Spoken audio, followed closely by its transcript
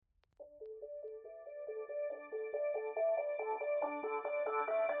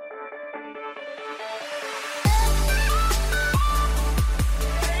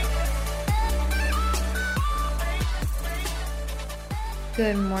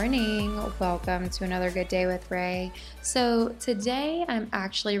Good morning. Welcome to another Good Day with Ray. So, today I'm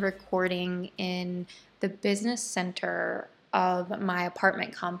actually recording in the business center of my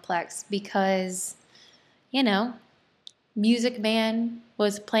apartment complex because, you know, Music Man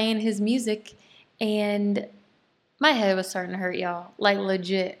was playing his music and my head was starting to hurt, y'all. Like,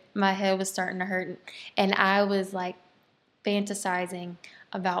 legit, my head was starting to hurt. And I was like fantasizing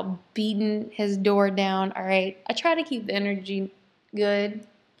about beating his door down. All right. I try to keep the energy good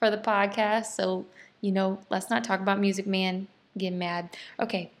for the podcast. So, let's not talk about Music Man getting mad.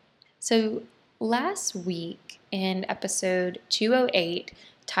 Okay. So, last week in episode 208,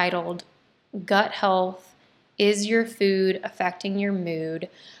 titled Gut Health, Is Your Food Affecting Your Mood?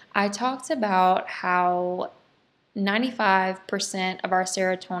 I talked about how 95% of our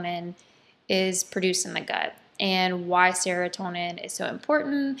serotonin is produced in the gut and why serotonin is so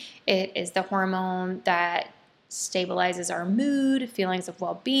important. It is the hormone that stabilizes our mood, feelings of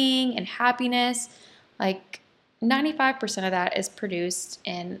well-being, and happiness. Like 95% of that is produced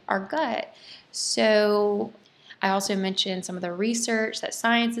in our gut. So I also mentioned some of the research that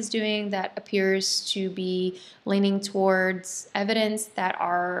science is doing that appears to be leaning towards evidence that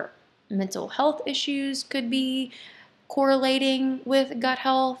our mental health issues could be correlating with gut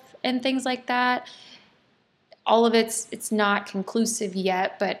health and things like that. All of it's not conclusive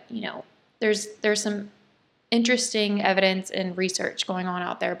yet, but there's some interesting evidence and research going on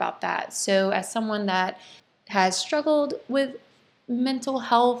out there about that. So as someone that has struggled with mental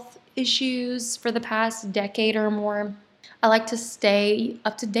health issues for the past decade or more, I like to stay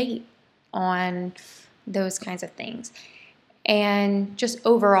up to date on those kinds of things. And just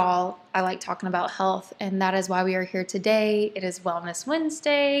overall, I like talking about health, and that is why we are here today. It is Wellness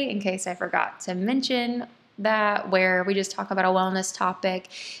Wednesday, in case I forgot to mention that, where we just talk about a wellness topic.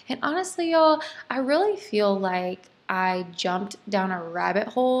 And honestly, y'all, I really feel like I jumped down a rabbit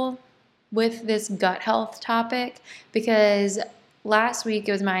hole with this gut health topic because last week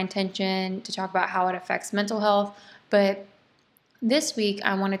it was my intention to talk about how it affects mental health, but this week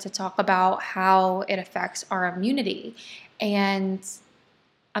I wanted to talk about how it affects our immunity. And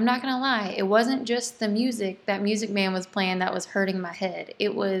I'm not going to lie, it wasn't just the music that Music Man was playing that was hurting my head.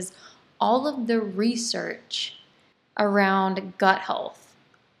 It was all of the research around gut health.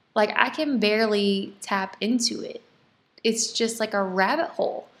 Like, I can barely tap into it. It's just like a rabbit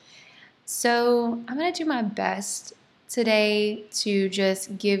hole. So I'm going to do my best today to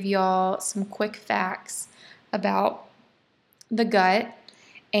just give y'all some quick facts about the gut.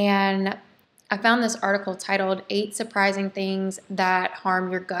 And I found this article titled 8 Surprising Things That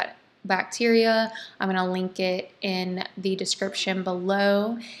Harm Your Gut Bacteria. I'm going to link it in the description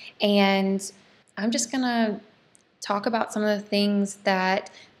below. And I'm just going to talk about some of the things that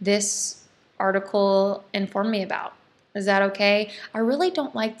this article informed me about. Is that okay? I really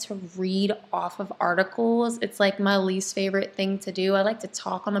don't like to read off of articles. It's like my least favorite thing to do. I like to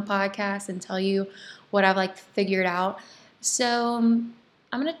talk on the podcast and tell you what I've figured out. So I'm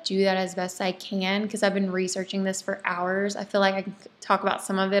going to do that as best I can because I've been researching this for hours. I feel like I can talk about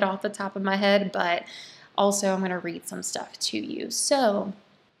some of it off the top of my head, but also I'm going to read some stuff to you. So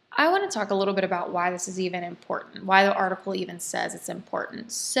I want to talk a little bit about why this is even important, why the article even says it's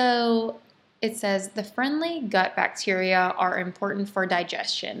important. So it says the friendly gut bacteria are important for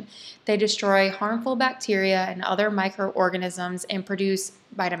digestion. They destroy harmful bacteria and other microorganisms and produce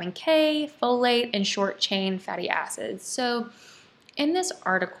vitamin K, folate, and short-chain fatty acids. So in this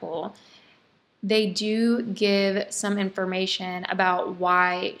article, they do give some information about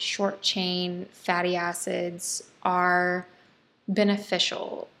why short-chain fatty acids are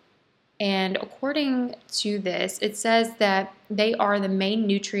beneficial. And according to this, it says that they are the main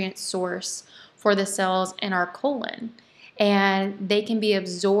nutrient source for the cells in our colon. And they can be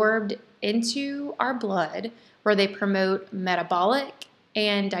absorbed into our blood where they promote metabolic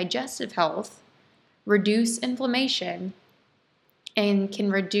and digestive health, reduce inflammation, and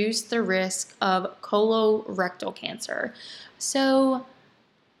can reduce the risk of colorectal cancer. So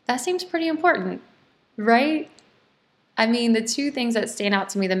that seems pretty important, right? I mean, the two things that stand out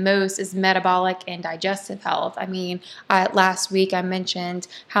to me the most is metabolic and digestive health. I mean, last week I mentioned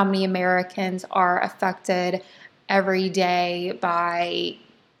how many Americans are affected every day by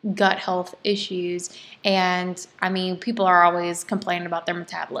gut health issues. And I mean, people are always complaining about their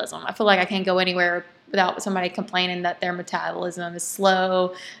metabolism. I feel like I can't go anywhere without somebody complaining that their metabolism is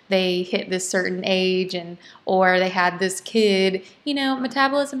slow, they hit this certain age, or they had this kid.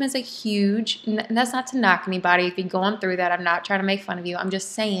 Metabolism is a huge, and that's not to knock anybody if you're going through that. I'm not trying to make fun of you. I'm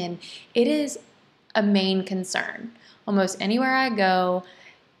just saying it is a main concern. Almost anywhere I go,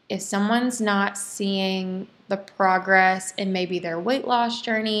 if someone's not seeing the progress in maybe their weight loss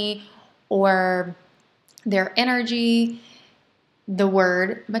journey or their energy, the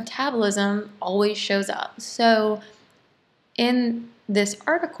word metabolism always shows up. So in this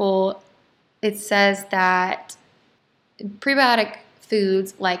article, it says that prebiotic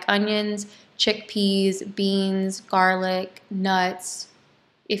foods like onions, chickpeas, beans, garlic, nuts.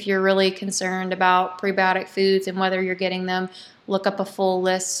 If you're really concerned about prebiotic foods and whether you're getting them, look up a full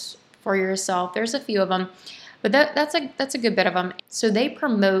list for yourself. There's a few of them, but that's a good bit of them. So they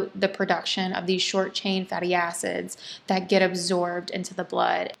promote the production of these short chain fatty acids that get absorbed into the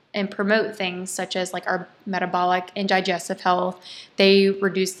blood and promote things such as like our metabolic and digestive health. They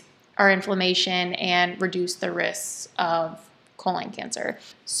reduce our inflammation and reduce the risks of colon cancer.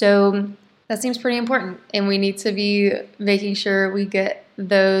 So that seems pretty important, and we need to be making sure we get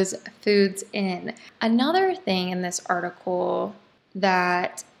those foods in. Another thing in this article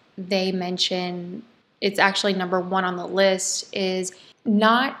that they mention, it's actually number one on the list, is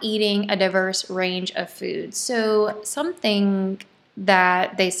not eating a diverse range of foods. So something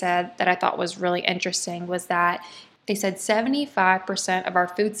that they said that I thought was really interesting was that they said 75% of our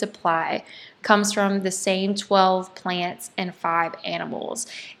food supply comes from the same 12 plants and 5 animals.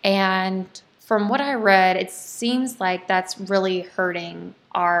 And from what I read, it seems like that's really hurting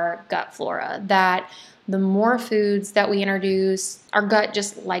our gut flora, that the more foods that we introduce, our gut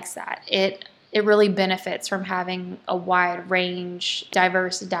just likes that. It really benefits from having a wide range,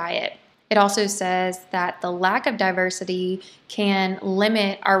 diverse diet. It also says that the lack of diversity can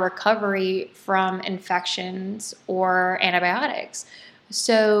limit our recovery from infections or antibiotics.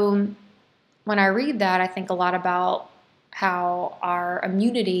 So when I read that, I think a lot about how our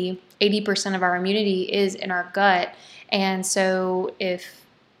immunity, 80% of our immunity is in our gut. And so if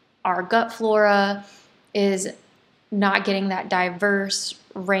our gut flora is not getting that diverse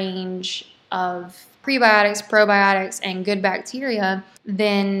range of prebiotics, probiotics, and good bacteria,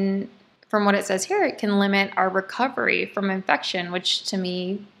 then from what it says here, it can limit our recovery from infection, which to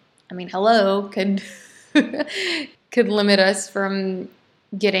me, I mean, hello, could limit us from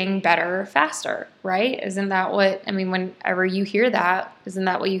getting better faster, right? Isn't that what, I mean, whenever you hear that, isn't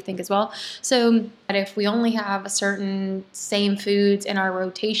that what you think as well? So that if we only have a certain same foods in our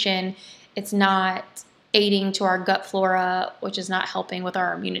rotation, it's not aiding to our gut flora, which is not helping with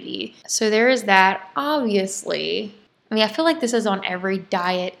our immunity. So there is that. Obviously, I mean, I feel like this is on every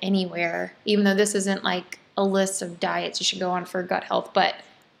diet anywhere, even though this isn't like a list of diets you should go on for gut health. But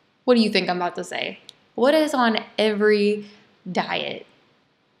what do you think I'm about to say? What is on every diet?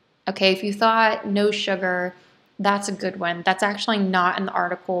 Okay, if you thought no sugar, that's a good one. That's actually not in the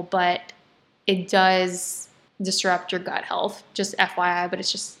article, but it does disrupt your gut health. Just FYI, but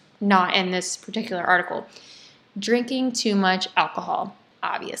it's just not in this particular article. Drinking too much alcohol,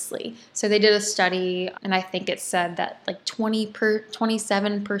 obviously. So they did a study, and I think it said that like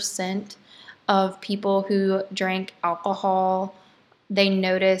 27% of people who drank alcohol, they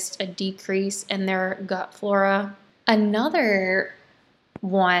noticed a decrease in their gut flora. Another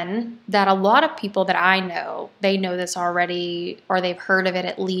one that a lot of people that I know, they know this already, or they've heard of it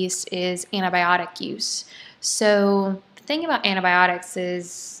at least, is antibiotic use. So the thing about antibiotics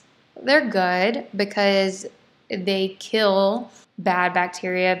is they're good because they kill bad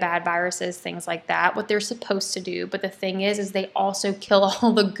bacteria, bad viruses, things like that, what they're supposed to do. But the thing is they also kill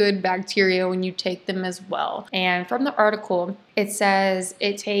all the good bacteria when you take them as well. And from the article, it says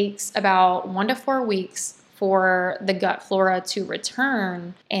it takes about 1 to 4 weeks for the gut flora to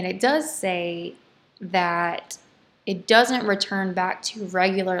return. And it does say that it doesn't return back to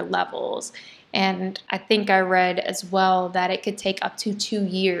regular levels. And I think I read as well that it could take up to 2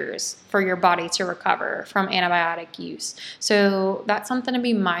 years for your body to recover from antibiotic use. So that's something to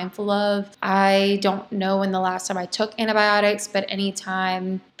be mindful of. I don't know when the last time I took antibiotics, but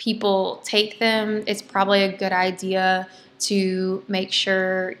anytime people take them, it's probably a good idea to make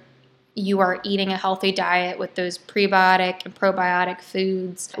sure you are eating a healthy diet with those prebiotic and probiotic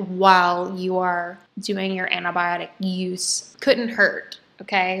foods while you are doing your antibiotic use. Couldn't hurt.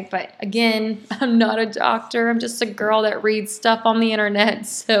 Okay, but again, I'm not a doctor. I'm just a girl that reads stuff on the internet.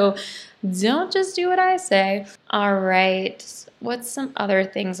 So don't just do what I say. All right, what's some other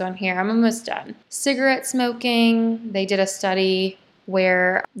things on here? I'm almost done. Cigarette smoking. They did a study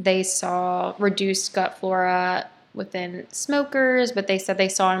where they saw reduced gut flora within smokers, but they said they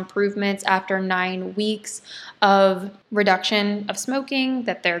saw improvements after 9 weeks of reduction of smoking,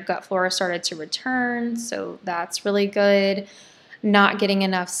 that their gut flora started to return. So that's really good. Not getting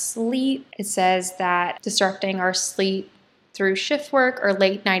enough sleep. It says that disrupting our sleep through shift work or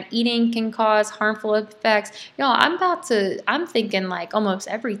late night eating can cause harmful effects. I'm thinking like almost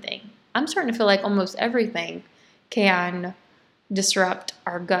everything. I'm starting to feel like almost everything can disrupt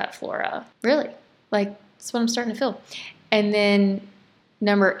our gut flora. Really. Like, that's what I'm starting to feel. And then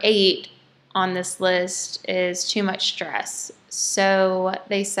number 8 on this list is too much stress. So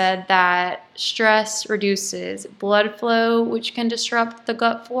they said that stress reduces blood flow, which can disrupt the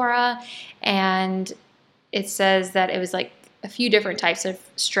gut flora. And it says that it was like a few different types of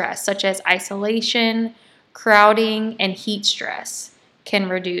stress, such as isolation, crowding, and heat stress can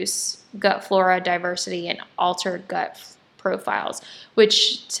reduce gut flora diversity and alter gut profiles,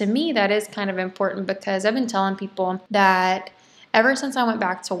 which to me, that is kind of important because I've been telling people that ever since I went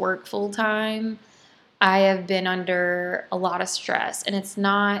back to work full time, I have been under a lot of stress, and it's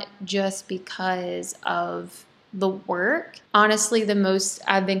not just because of the work. Honestly, the most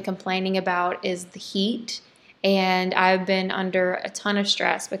I've been complaining about is the heat, and I've been under a ton of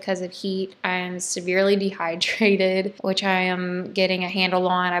stress because of heat. I am severely dehydrated, which I am getting a handle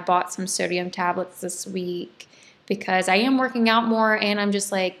on. I bought some sodium tablets this week because I am working out more and I'm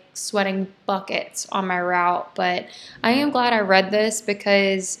just like sweating buckets on my route. But I am glad I read this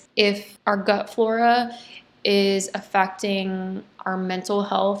because if our gut flora is affecting our mental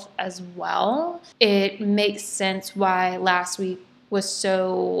health as well, it makes sense why last week was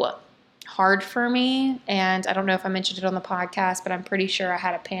so hard for me. And I don't know if I mentioned it on the podcast, but I'm pretty sure I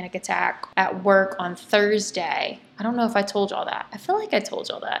had a panic attack at work on Thursday. I don't know if I told y'all that. I feel like I told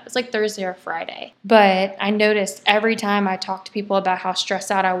y'all that. It's like Thursday or Friday. But I noticed every time I talked to people about how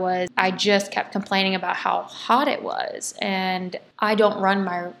stressed out I was, I just kept complaining about how hot it was. And I don't run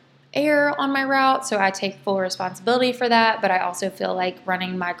my air on my route, so I take full responsibility for that. But I also feel like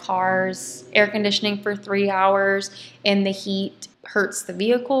running my car's air conditioning for 3 hours in the heat hurts the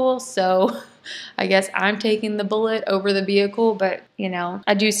vehicle, so I guess I'm taking the bullet over the vehicle, but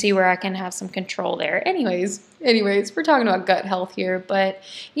I do see where I can have some control there. Anyways, we're talking about gut health here, but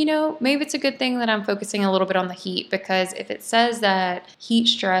maybe it's a good thing that I'm focusing a little bit on the heat, because if it says that heat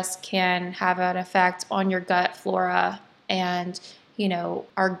stress can have an effect on your gut flora, and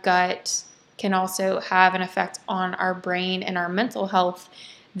our gut can also have an effect on our brain and our mental health,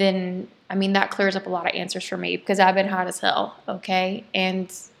 then that clears up a lot of answers for me, because I've been hot as hell, okay?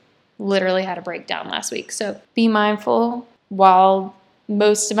 And literally had a breakdown last week. So be mindful. While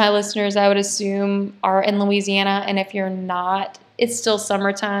most of my listeners, I would assume, are in Louisiana, and if you're not, it's still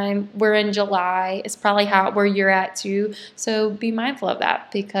summertime. We're in July. It's probably hot where you're at too. So be mindful of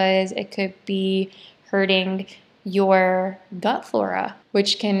that, because it could be hurting your gut flora,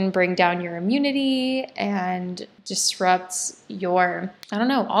 which can bring down your immunity and disrupts your,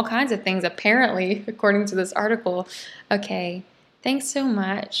 all kinds of things, apparently, according to this article. Okay, thanks so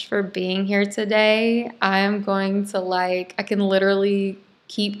much for being here today. I am going to I can literally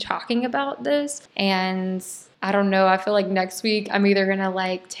keep talking about this, and I don't know, I feel like next week I'm either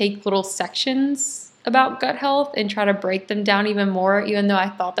gonna take little sections about gut health and try to break them down even more, even though I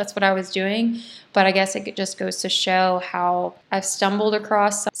thought that's what I was doing. But I guess it just goes to show how I've stumbled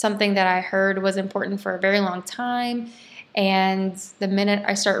across something that I heard was important for a very long time. And the minute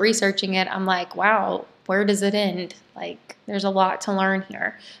I start researching it, I'm like, wow, where does it end? There's a lot to learn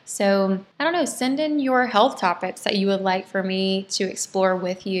here. So I don't know, send in your health topics that you would like for me to explore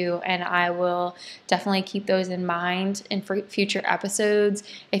with you, and I will definitely keep those in mind in future episodes.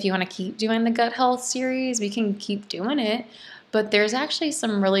 If you want to keep doing the gut health series, we can keep doing it. But there's actually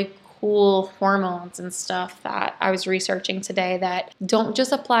some really cool hormones and stuff that I was researching today that don't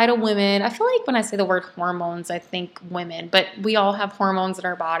just apply to women. I feel like when I say the word hormones, I think women, but we all have hormones in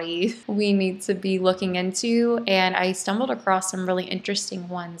our body we need to be looking into. And I stumbled across some really interesting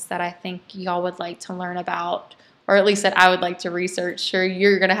ones that I think y'all would like to learn about, or at least that I would like to research. Sure,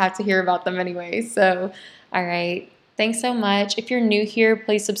 you're going to have to hear about them anyway. So, all right. Thanks so much. If you're new here,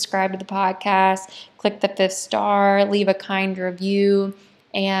 please subscribe to the podcast, click the 5th star, leave a kind review.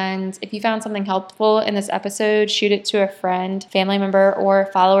 And if you found something helpful in this episode, shoot it to a friend, family member, or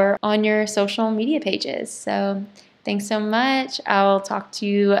follower on your social media pages. So thanks so much. I'll talk to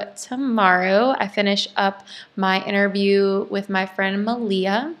you tomorrow. I finish up my interview with my friend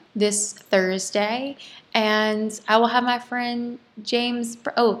Malia this Thursday. And I will have my friend James.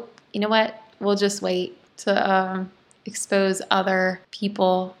 Oh, you know what? We'll just wait to expose other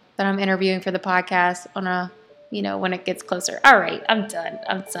people that I'm interviewing for the podcast on when it gets closer. All right, I'm done.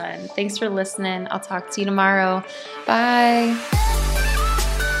 Thanks for listening. I'll talk to you tomorrow. Bye.